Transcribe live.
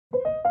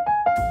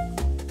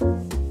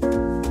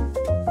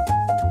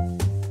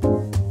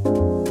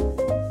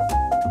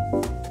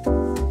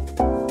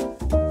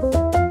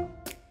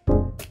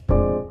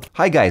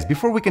Hi guys,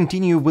 before we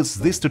continue with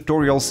this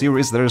tutorial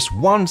series, there's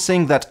one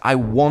thing that I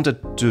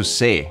wanted to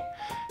say.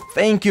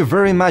 Thank you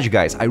very much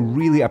guys, I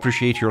really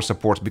appreciate your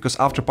support, because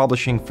after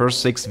publishing first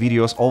 6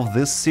 videos of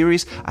this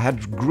series, I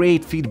had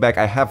great feedback.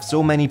 I have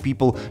so many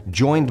people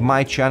joined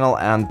my channel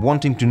and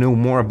wanting to know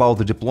more about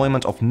the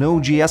deployment of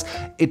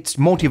Node.js. It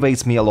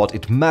motivates me a lot,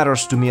 it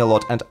matters to me a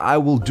lot, and I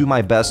will do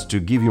my best to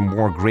give you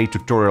more great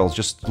tutorials.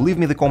 Just leave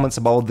me the comments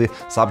about the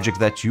subject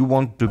that you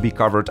want to be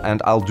covered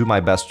and I'll do my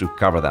best to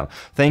cover them.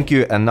 Thank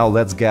you, and now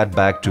let's get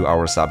back to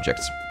our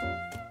subjects.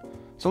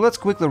 So let's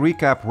quickly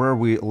recap where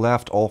we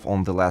left off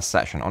on the last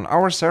session. On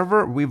our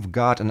server, we've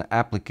got an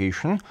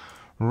application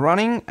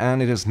running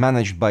and it is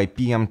managed by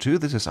PM2.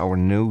 This is our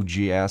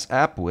Node.js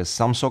app with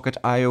some socket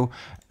IO,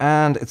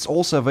 and it's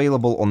also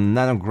available on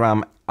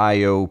Nanogram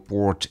IO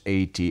port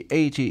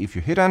 8080. If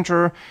you hit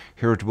enter,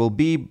 here it will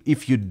be.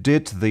 If you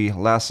did the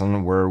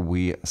lesson where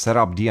we set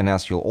up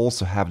DNS, you'll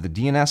also have the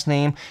DNS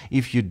name.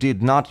 If you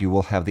did not, you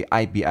will have the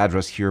IP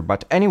address here.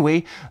 But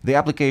anyway, the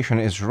application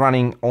is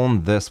running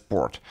on this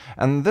port.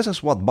 And this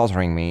is what's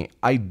bothering me.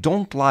 I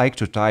don't like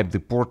to type the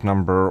port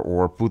number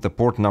or put the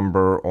port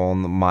number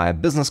on my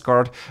business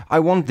card.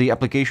 I want the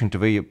application to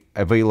be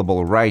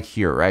available right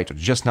here, right?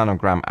 Just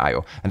Nanogram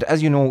IO. And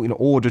as you know, in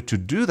order to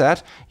do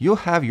that, you'll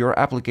have your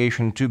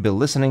application to be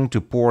listening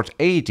to port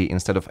 80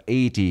 instead of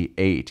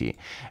 8080.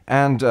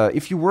 And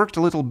if you worked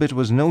a little bit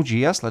with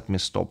Node.js, let me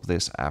stop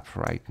this app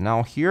right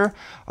now here.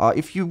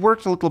 If you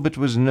worked a little bit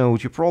with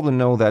Node, you probably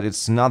know that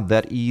it's not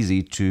that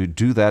easy to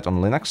do that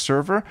on Linux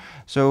server.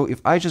 So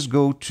if I just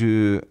go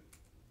to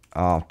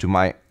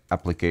my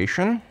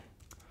application,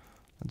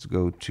 let's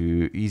go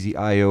to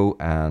EasyIO,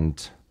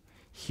 and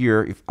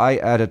here, if I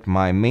added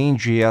my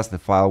main.js, the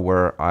file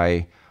where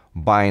I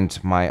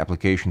bind my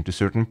application to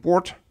certain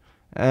port,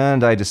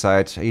 and I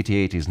decide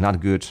 8080 is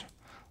not good,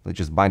 let's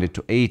just bind it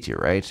to 80,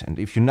 right? And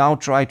if you now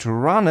try to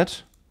run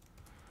it,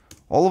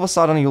 all of a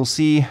sudden you'll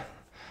see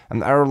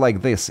an error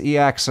like this,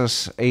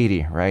 e-access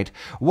 80, right?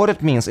 What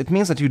it means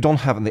that you don't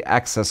have the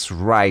access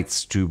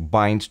rights to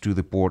bind to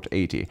the port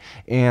 80.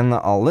 In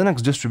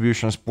Linux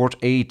distributions, port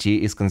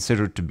 80 is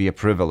considered to be a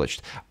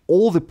privileged.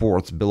 All the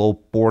ports below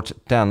port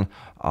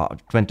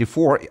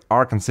 1024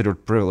 are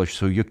considered privileged,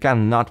 so you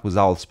cannot,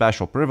 without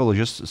special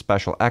privileges,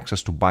 special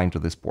access to bind to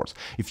these ports.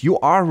 If you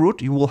are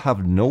root, you will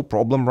have no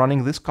problem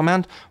running this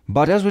command,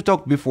 but as we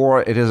talked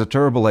before, it is a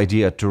terrible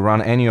idea to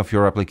run any of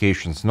your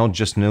applications, not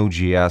just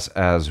Node.js,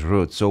 as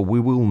root. So we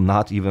will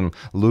not even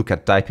look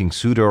at typing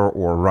sudo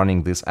or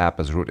running this app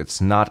as root. It's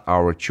not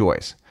our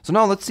choice. So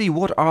now let's see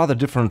what are the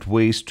different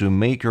ways to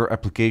make your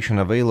application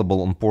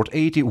available on port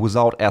 80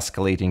 without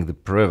escalating the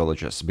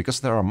privileges,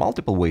 because there are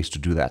multiple ways to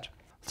do that.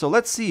 So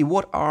let's see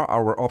what are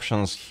our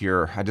options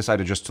here. I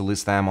decided just to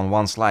list them on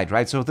one slide,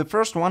 right? So the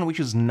first one, which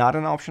is not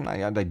an option,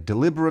 I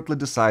deliberately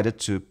decided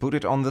to put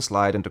it on the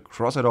slide and to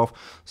cross it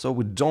off, so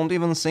we don't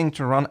even think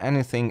to run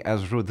anything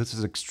as root. This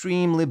is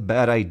extremely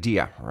bad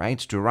idea, right?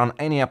 To run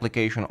any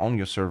application on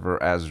your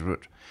server as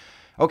root.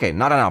 Okay,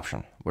 not an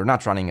option. We're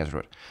not running as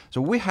root.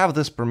 So we have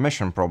this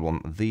permission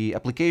problem. The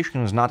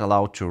application is not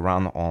allowed to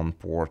run on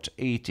port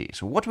 80.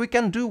 So what we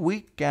can do,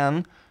 we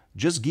can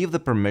just give the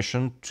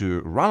permission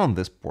to run on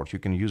this port. You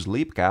can use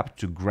leapcap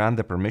to grant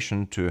the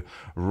permission to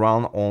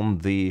run on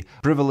the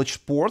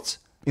privileged ports.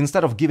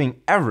 Instead of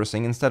giving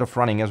everything, instead of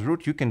running as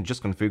root, you can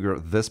just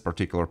configure this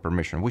particular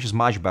permission, which is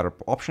much better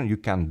option. You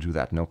can do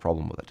that, no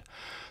problem with it.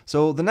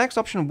 So the next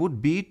option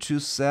would be to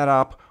set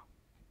up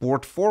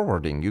port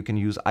forwarding. You can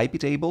use IP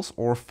tables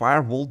or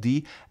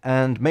firewall-d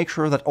and make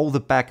sure that all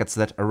the packets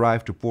that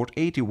arrive to port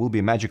 80 will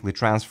be magically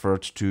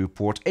transferred to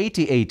port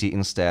 8080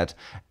 instead,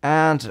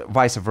 and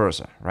vice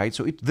versa, right?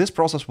 So this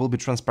process will be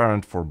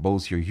transparent for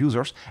both your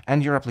users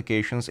and your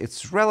applications.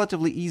 It's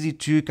relatively easy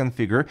to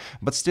configure,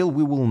 but still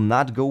we will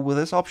not go with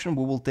this option.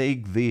 We will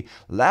take the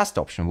last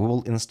option. We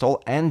will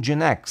install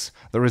nginx.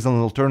 There is an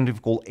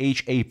alternative called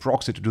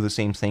Proxy to do the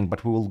same thing,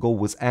 but we will go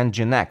with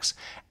nginx,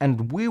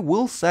 and we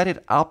will set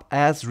it up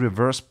as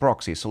reverse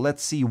proxy. So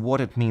let's see what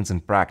it means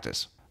in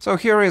practice. So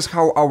here is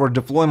how our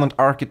deployment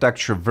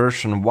architecture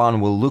version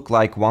 1 will look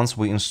like once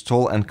we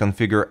install and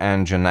configure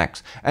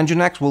nginx.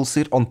 nginx will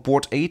sit on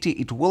port 80,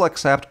 it will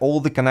accept all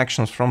the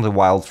connections from the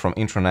wild, from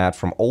intranet,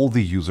 from all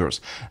the users.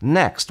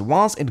 Next,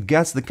 once it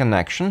gets the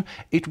connection,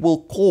 it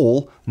will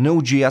call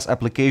Node.js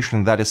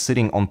application that is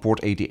sitting on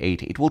port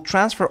 8080. It will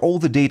transfer all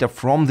the data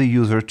from the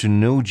user to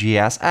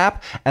Node.js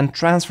app and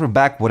transfer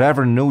back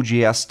whatever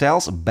Node.js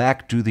tells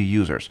back to the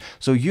users.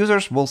 So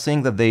users will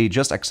think that they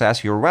just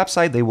access your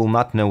website, they will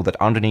not know that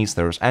underneath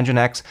there's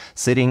nginx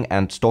sitting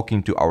and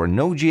talking to our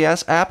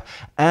Node.js app,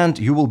 and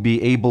you will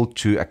be able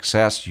to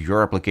access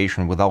your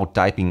application without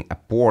typing a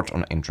port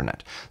on intranet.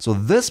 So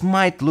this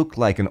might look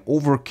like an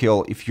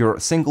overkill. If your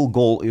single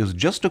goal is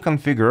just to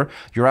configure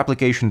your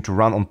application to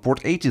run on port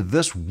 80,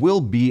 this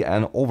will be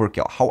an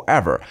overkill.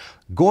 However,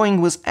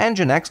 going with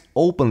nginx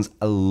opens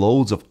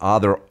loads of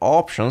other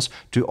options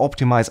to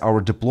optimize our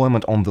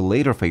deployment on the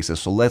later phases,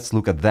 so let's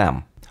look at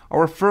them.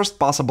 Our first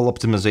possible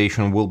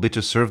optimization will be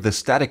to serve the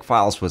static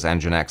files with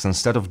nginx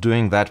instead of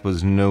doing that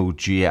with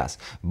node.js.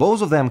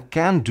 Both of them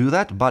can do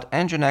that, but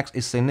nginx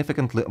is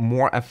significantly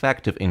more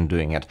effective in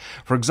doing it.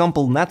 For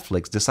example,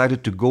 Netflix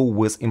decided to go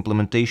with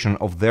implementation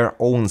of their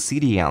own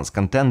CDNs,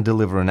 content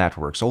delivery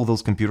networks, all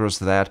those computers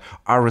that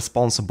are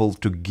responsible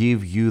to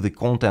give you the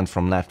content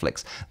from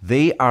Netflix.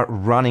 They are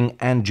running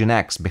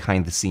nginx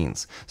behind the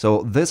scenes.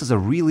 So this is a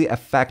really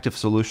effective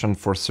solution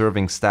for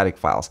serving static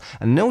files.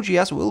 And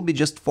Node.js will be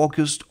just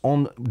focused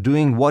on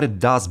doing what it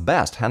does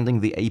best,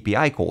 handling the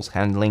API calls,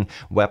 handling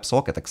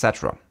WebSocket,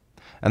 etc.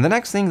 And the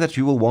next thing that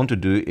you will want to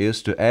do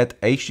is to add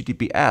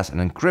HTTPS and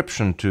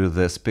encryption to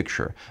this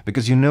picture,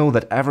 because you know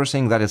that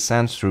everything that is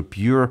sent through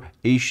pure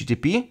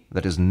HTTP,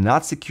 that is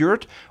not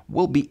secured,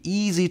 will be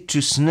easy to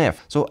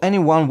sniff. So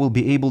anyone will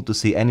be able to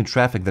see any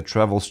traffic that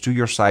travels to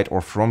your site or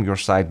from your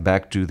site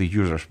back to the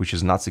users, which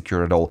is not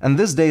secure at all. And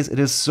these days it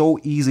is so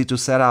easy to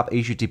set up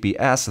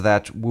HTTPS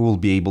that we will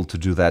be able to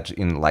do that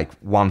in like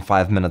 1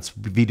 5-minute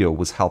video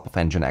with help of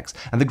nginx.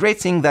 And the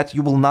great thing that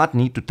you will not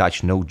need to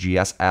touch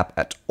Node.js app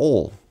at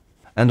all.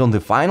 And on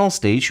the final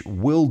stage,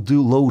 we'll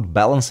do load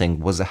balancing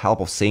with the help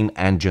of same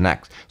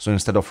nginx. So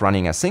instead of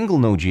running a single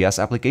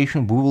Node.js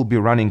application, we will be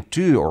running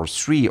 2 or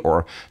 3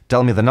 or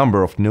tell me the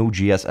number of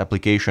Node.js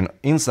application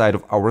inside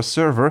of our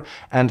server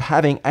and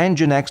having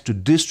nginx to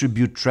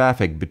distribute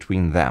traffic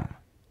between them.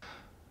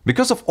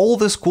 Because of all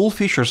these cool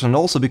features and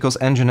also because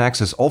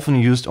nginx is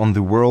often used on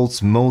the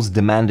world's most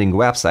demanding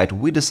website,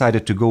 we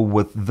decided to go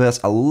with this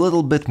a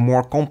little bit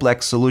more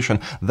complex solution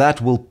that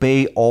will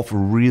pay off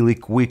really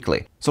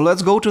quickly. So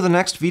let's go to the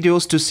next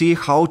videos to see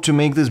how to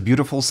make this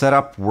beautiful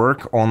setup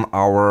work on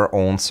our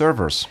own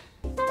servers.